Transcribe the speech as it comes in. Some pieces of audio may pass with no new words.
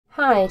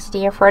Hi,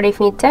 today for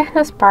with me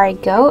Tecno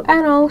Spark Go,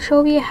 and I'll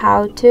show you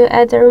how to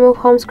add the remove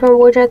home screen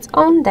widgets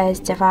on this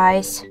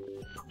device.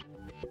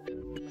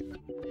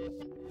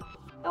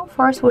 So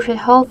first we should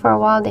hold for a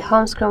while the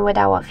home screen with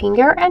our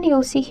finger, and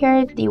you'll see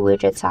here the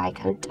widgets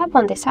icon. Tap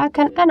on this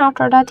icon, and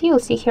after that you'll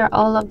see here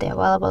all of the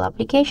available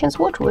applications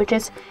which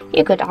widgets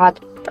you could add.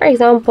 For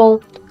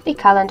example, the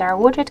calendar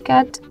widget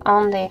get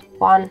only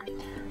one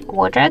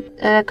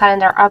widget.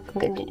 Calendar app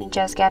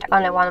just get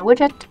only one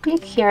widget.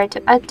 Click here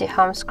to add the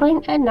home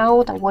screen, and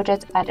now the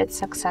widget added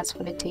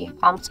successfully to your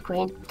home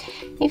screen.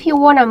 If you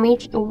want to move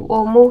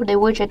the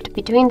widget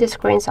between the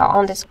screens or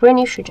on the screen,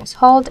 you should just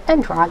hold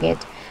and drag it.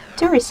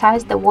 To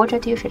resize the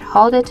widget, you should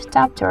hold it,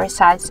 tap the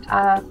resize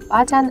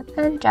button,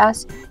 and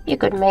you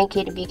could make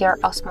it bigger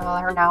or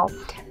smaller now.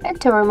 And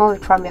to remove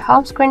it from your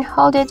home screen,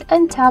 hold it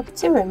and tap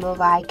the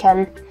remove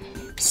icon.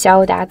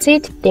 So that's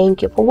it.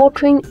 Thank you for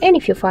watching, and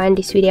if you find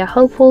this video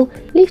helpful,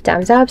 leave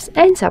thumbs up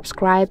and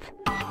subscribe.